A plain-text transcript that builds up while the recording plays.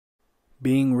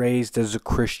Being raised as a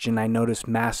Christian, I noticed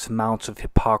mass amounts of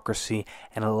hypocrisy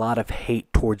and a lot of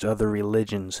hate towards other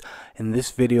religions. In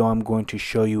this video, I'm going to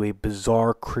show you a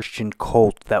bizarre Christian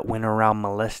cult that went around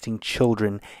molesting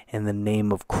children in the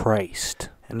name of Christ.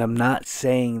 And I'm not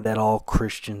saying that all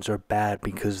Christians are bad,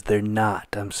 because they're not.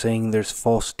 I'm saying there's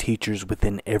false teachers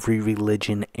within every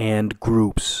religion and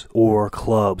groups or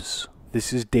clubs.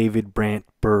 This is David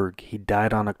Berg. He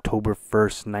died on October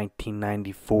 1st,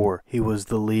 1994. He was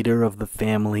the leader of the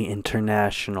Family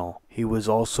International. He was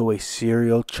also a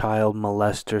serial child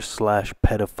molester /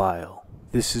 pedophile.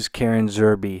 This is Karen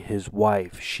Zerby, his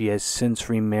wife. She has since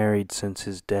remarried since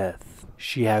his death.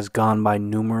 She has gone by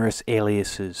numerous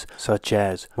aliases, such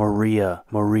as Maria,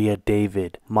 Maria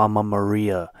David, Mama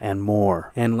Maria, and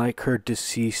more. And like her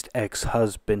deceased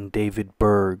ex-husband, David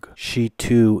Berg, she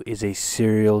too is a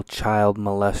serial child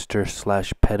molester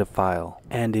 / pedophile,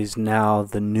 and is now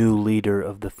the new leader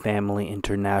of the Family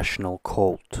International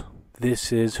cult.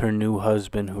 This is her new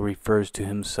husband, who refers to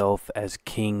himself as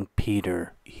King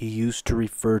Peter. He used to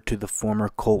refer to the former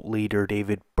cult leader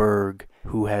David Berg,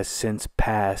 who has since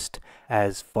passed,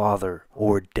 as father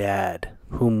or dad,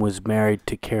 whom was married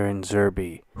to Karen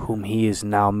Zerby, whom he is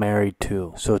now married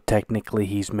to. So technically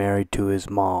he's married to his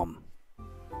mom.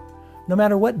 No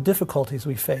matter what difficulties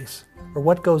we face, or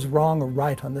what goes wrong or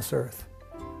right on this earth,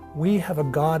 we have a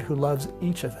God who loves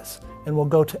each of us and will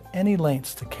go to any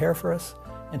lengths to care for us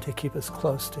and to keep us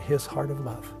close to His heart of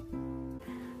love.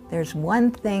 There's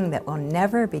one thing that will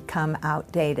never become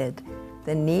outdated: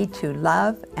 the need to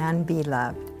love and be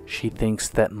loved. She thinks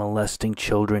that molesting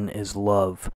children is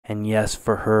love, and yes,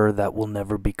 for her that will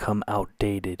never become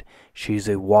outdated. She's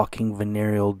a walking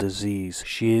venereal disease.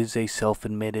 She is a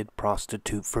self-admitted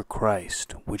prostitute for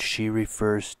Christ, which she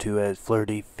refers to as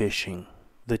flirty fishing.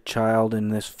 The child in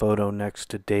this photo next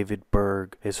to David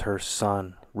Berg is her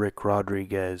son, Rick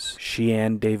Rodriguez. She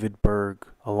and David Berg,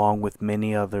 along with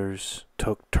many others,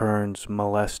 took turns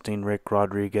molesting Rick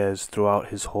Rodriguez throughout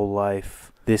his whole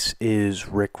life. This is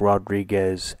Rick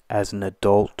Rodriguez as an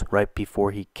adult, right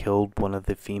before he killed one of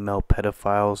the female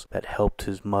pedophiles that helped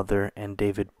his mother and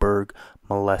David Berg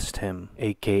molest him,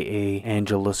 aka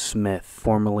Angela Smith,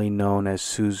 formerly known as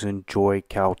Susan Joy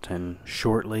Calton.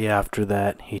 Shortly after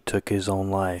that, he took his own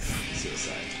life.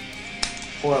 Suicide.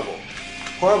 Horrible.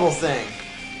 Horrible thing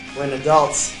when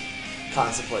adults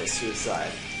contemplate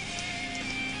suicide.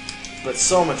 But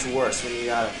so much worse when you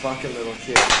got a fucking little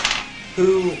kid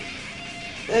who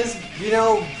is,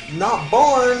 not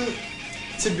born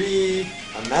to be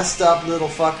a messed up little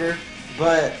fucker,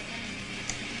 but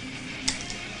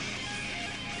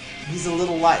he's a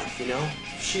little life,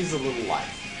 She's a little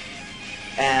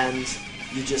life. And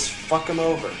you just fuck him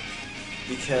over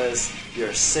because you're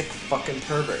a sick fucking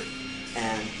pervert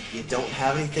and you don't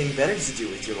have anything better to do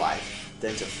with your life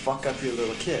than to fuck up your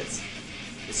little kids.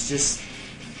 It's just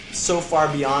so far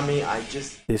beyond me.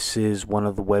 This is one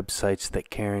of the websites that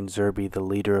Karen Zerby, the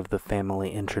leader of the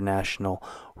Family International,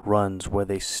 runs, where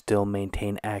they still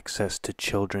maintain access to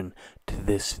children to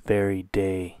this very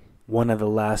day. One of the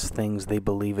last things they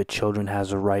believe a children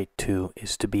has a right to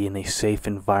is to be in a safe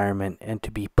environment and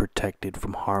to be protected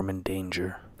from harm and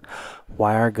danger.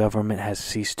 Why our government has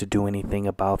ceased to do anything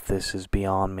about this is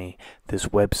beyond me. This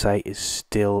website is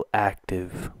still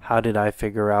active. How did I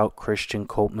figure out Christian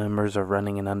cult members are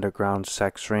running an underground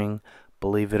sex ring?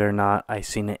 Believe it or not, I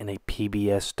seen it in a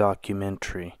PBS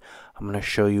documentary. I'm going to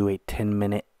show you a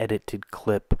 10-minute edited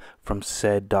clip from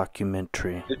said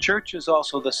documentary. The church is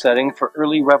also the setting for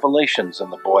early revelations in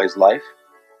the boy's life,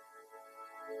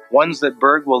 ones that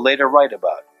Berg will later write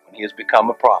about when he has become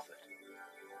a prophet.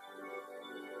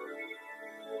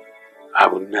 I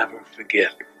will never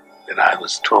forget that I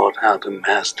was taught how to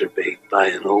masturbate by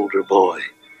an older boy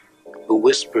who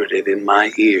whispered it in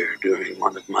my ear during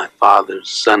one of my father's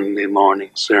Sunday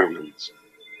morning sermons.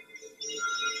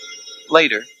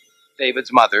 Later,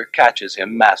 David's mother catches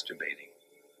him masturbating.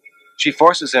 She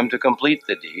forces him to complete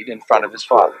the deed in front of his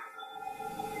father.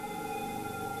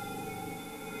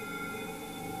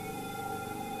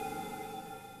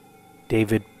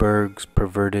 David Berg's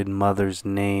perverted mother's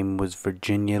name was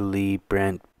Virginia Lee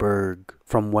Brandt Berg,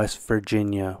 from West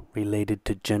Virginia, related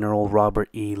to General Robert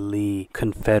E. Lee,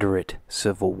 Confederate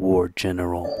Civil War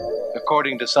general.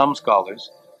 According to some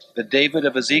scholars, the David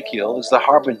of Ezekiel is the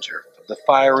harbinger of the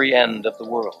fiery end of the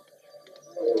world.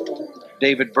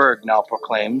 David Berg now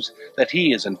proclaims that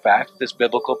he is in fact this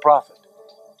biblical prophet.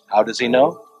 How does he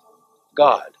know?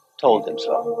 God told him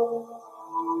so.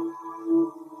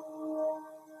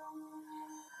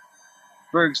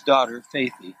 Berg's daughter,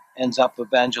 Faithy, ends up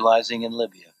evangelizing in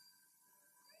Libya.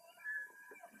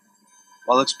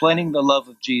 While explaining the love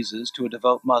of Jesus to a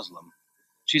devout Muslim,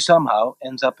 she somehow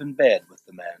ends up in bed with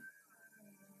the man.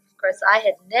 Of course, I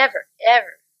had never,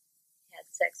 ever had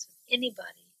sex with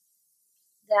anybody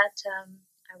that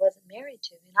I wasn't married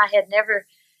to. And I had never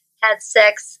had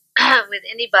sex with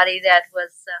anybody that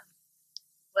was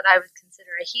what I would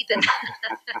consider a heathen.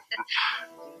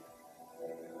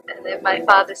 And then my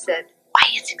father said, why,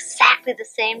 it's exactly the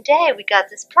same day we got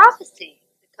this prophecy.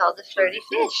 We called the flirty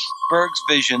fish. Berg's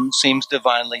vision seems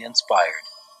divinely inspired.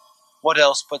 What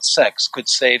else but sex could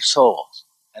save souls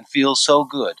and feel so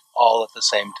good all at the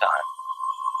same time?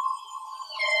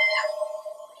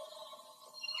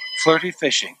 Flirty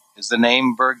fishing is the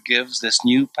name Berg gives this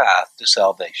new path to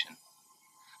salvation.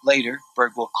 Later,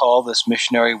 Berg will call this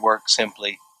missionary work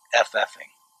simply FFing.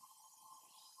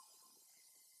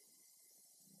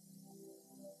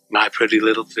 My pretty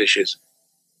little fishes,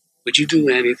 would you do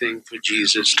anything for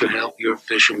Jesus to help your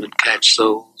fishermen catch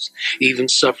souls, even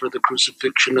suffer the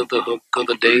crucifixion of the hook or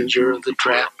the danger of the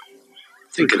trap?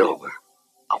 Think it over.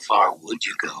 How far would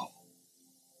you go?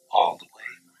 All the way.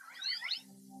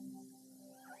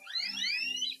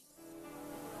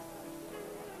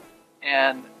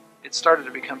 And it started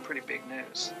to become pretty big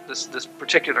news. This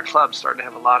particular club started to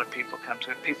have a lot of people come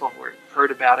to it. People were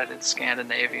heard about it in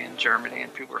Scandinavia and Germany,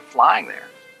 and people were flying there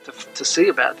to see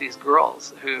about these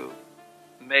girls who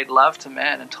made love to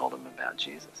men and told them about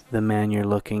Jesus. The man you're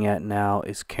looking at now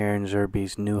is Karen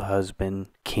Zerby's new husband,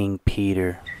 King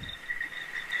Peter.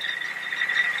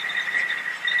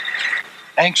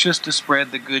 Anxious to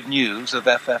spread the good news of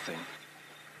FFing,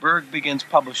 Berg begins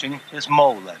publishing his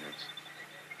mole letters.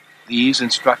 These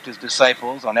instruct his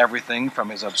disciples on everything from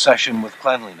his obsession with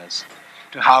cleanliness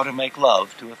to how to make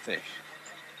love to a fish.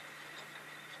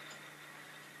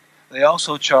 They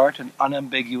also chart an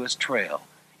unambiguous trail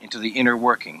into the inner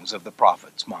workings of the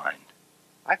prophet's mind.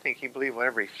 I think he believed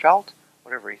whatever he felt,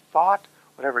 whatever he thought,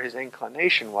 whatever his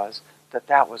inclination was,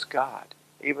 that was God.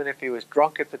 Even if he was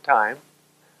drunk at the time,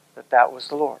 that was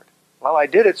the Lord. Well, I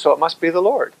did it, so it must be the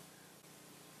Lord.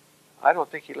 I don't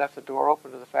think he left the door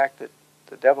open to the fact that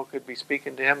the devil could be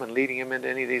speaking to him and leading him into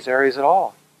any of these areas at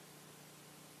all.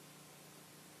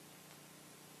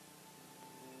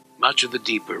 Much of the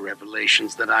deeper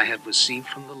revelations that I had received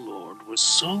from the Lord were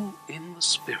so in the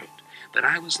Spirit that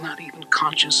I was not even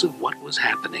conscious of what was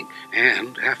happening,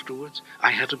 and afterwards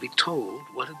I had to be told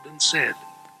what had been said.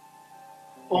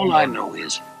 All I know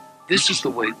is, this is the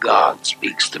way God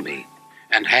speaks to me,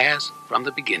 and has from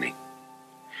the beginning.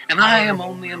 And I am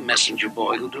only a messenger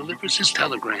boy who delivers his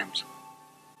telegrams.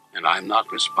 And I'm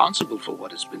not responsible for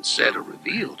what has been said or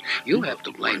revealed. You'll have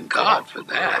to blame God for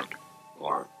that,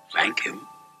 or thank him.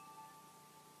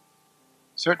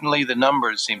 Certainly the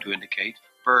numbers seem to indicate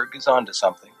Berg is onto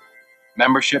something.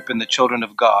 Membership in the Children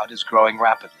of God is growing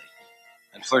rapidly,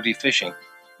 and flirty fishing,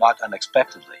 not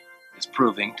unexpectedly, is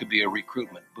proving to be a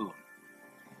recruitment boon.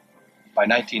 By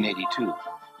 1982,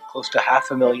 close to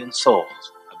 500,000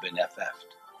 souls have been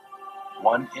FF'd.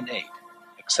 1 in 8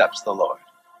 accepts the Lord.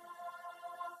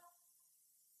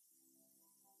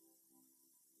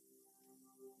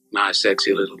 My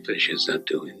sexy little fishes are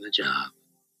doing the job.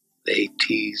 They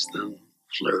tease them,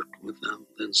 flirt with them,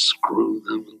 then screw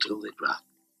them until they drop.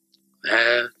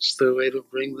 That's the way to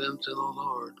bring them to the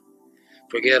Lord.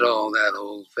 Forget all that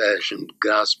old-fashioned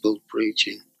gospel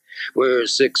preaching. We're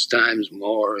 6 times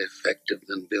more effective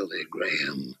than Billy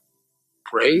Graham.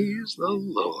 Praise the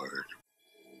Lord.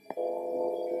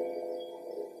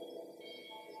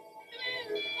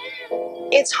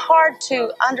 It's hard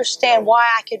to understand why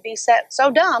I could be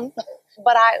so dumb,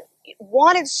 but I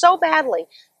wanted so badly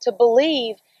to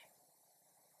believe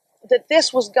that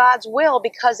this was God's will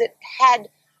because it had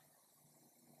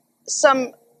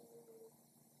some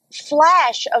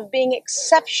flash of being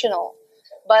exceptional.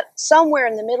 But somewhere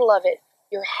in the middle of it,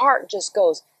 your heart just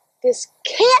goes, this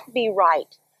can't be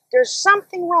right. There's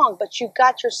something wrong, but you've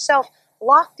got yourself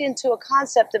locked into a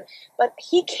concept of, but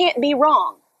he can't be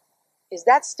wrong. Is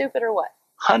that stupid or what?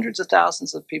 Hundreds of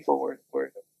thousands of people were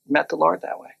met the Lord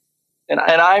that way. And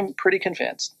I'm pretty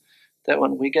convinced that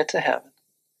when we get to heaven,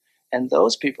 and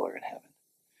those people are in heaven,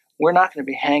 we're not going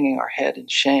to be hanging our head in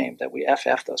shame that we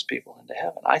FF those people into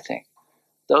heaven. I think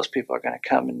those people are going to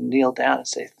come and kneel down and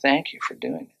say, thank you for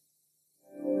doing it.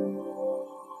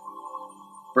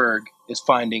 Berg is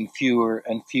finding fewer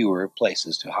and fewer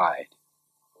places to hide.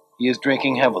 He is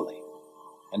drinking heavily,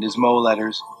 and his Mo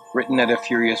letters, written at a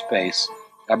furious pace,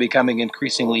 are becoming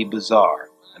increasingly bizarre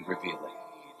and revealing.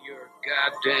 Your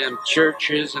goddamn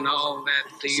churches and all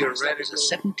that theoretical. That was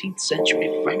a 17th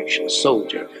century French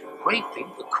soldier raping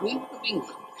the Queen of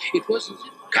England. It wasn't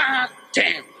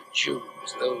goddamn the Jews,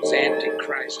 those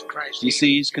antichrist Christ. He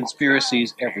sees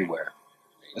conspiracies everywhere,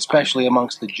 especially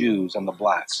amongst the Jews and the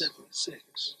blacks.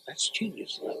 76. That's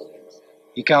genius level.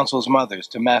 He counsels mothers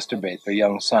to masturbate their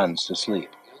young sons to sleep.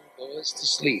 Young boys to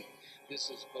sleep. This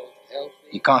is both healthy.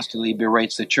 He constantly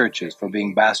berates the churches for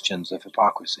being bastions of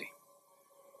hypocrisy.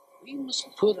 We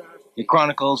must put our He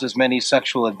chronicles his many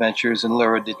sexual adventures in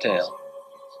lurid detail,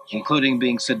 including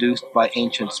being seduced by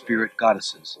ancient spirit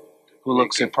goddesses, who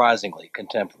look surprisingly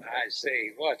contemporary. I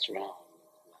say, what's wrong?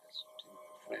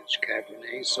 French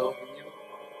Cabernet Sauvignon.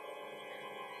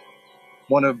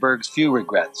 One of Berg's few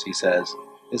regrets, he says,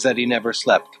 is that he never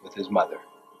slept with his mother.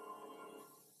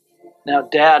 Now,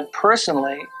 Dad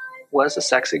personally was a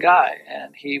sexy guy,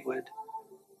 and he would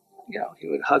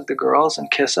hug the girls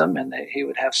and kiss them, and he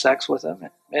would have sex with them.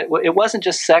 It wasn't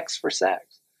just sex for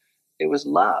sex. It was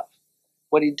love.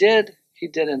 What he did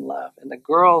in love, and the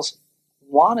girls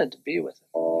wanted to be with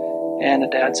him. And the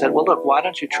dad said, well, look, why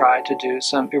don't you try to do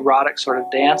some erotic sort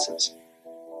of dances?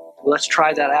 Let's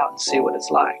try that out and see what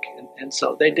it's like. And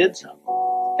so they did some.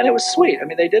 And it was sweet. I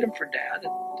mean, they did them for Dad.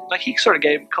 And, like, he sort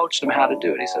of coached them how to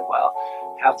do it. He said, well,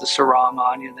 have the sarong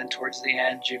on you, and then towards the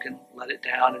end you can let it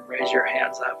down and raise your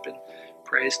hands up and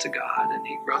praise to God. And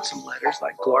he wrote some letters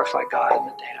like glorify God in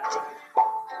the dance.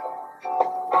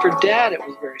 For Dad, it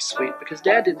was very sweet because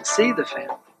Dad didn't see the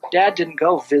family. Dad didn't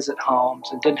go visit homes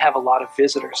and didn't have a lot of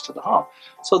visitors to the home.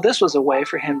 So this was a way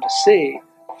for him to see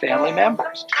family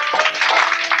members.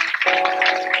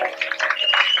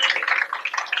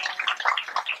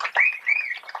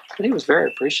 But he was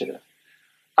very appreciative.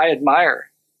 I admire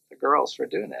the girls for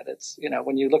doing that. It's,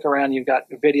 when you look around, you've got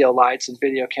video lights and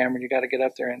video camera, and you got to get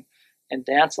up there and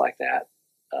dance like that.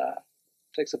 It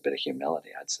takes a bit of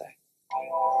humility, I'd say.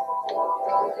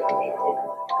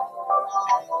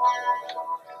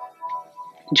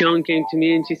 John came to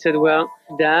me and she said, well,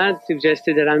 Dad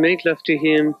suggested that I make love to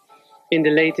him in the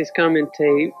latest comment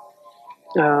tape.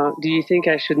 Do you think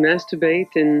I should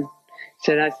masturbate? And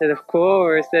I said, of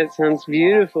course, that sounds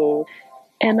beautiful.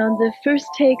 And on the first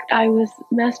take, I was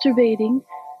masturbating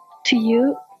to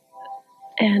you.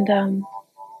 And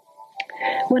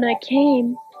when I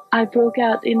came, I broke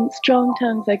out in strong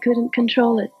tongues. I couldn't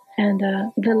control it. And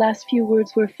the last few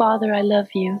words were, Father, I love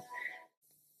you.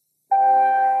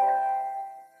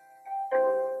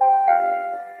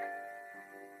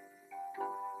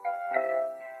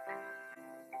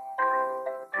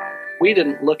 We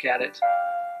didn't look at it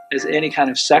as any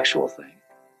kind of sexual thing.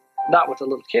 Not with the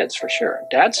little kids, for sure.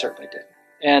 Dad certainly did.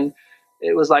 And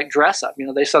it was like dress up.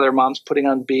 They saw their moms putting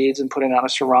on beads and putting on a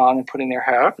sarong and putting their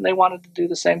hair up, and they wanted to do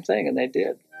the same thing, and they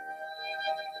did.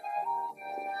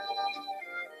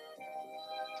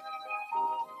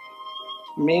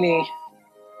 Meanie,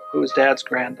 who was Dad's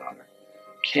granddaughter,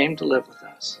 came to live with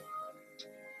us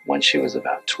when she was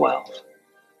about 12.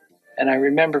 And I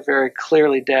remember very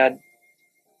clearly Dad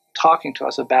talking to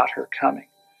us about her coming.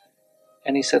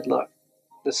 And he said, look,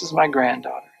 this is my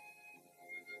granddaughter.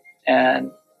 And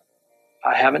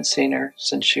I haven't seen her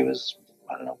since she was,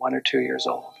 1 or 2 years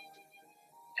old.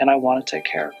 And I want to take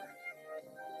care of her.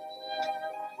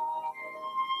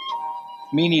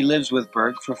 Meanie lives with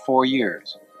Berg for 4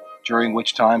 years, during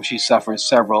which time she suffers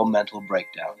several mental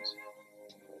breakdowns.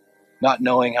 Not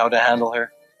knowing how to handle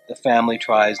her, the family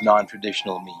tries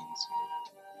non-traditional means.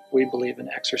 We believe in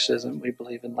exorcism. We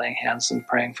believe in laying hands and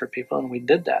praying for people, and we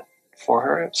did that for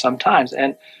her sometimes.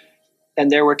 And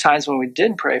there were times when we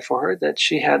did pray for her that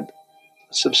she had,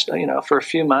 for a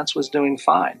few months was doing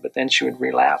fine, but then she would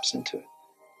relapse into it.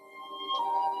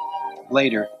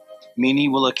 Later, Meanie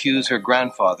will accuse her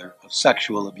grandfather of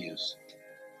sexual abuse.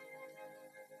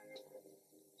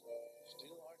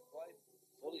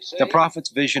 The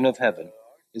prophet's vision of heaven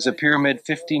is a pyramid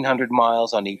 1,500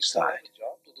 miles on each side.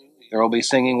 There will be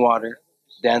singing water,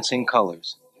 dancing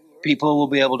colors. People will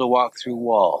be able to walk through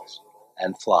walls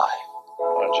and fly.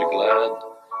 Aren't you glad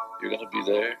you're going to be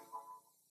there?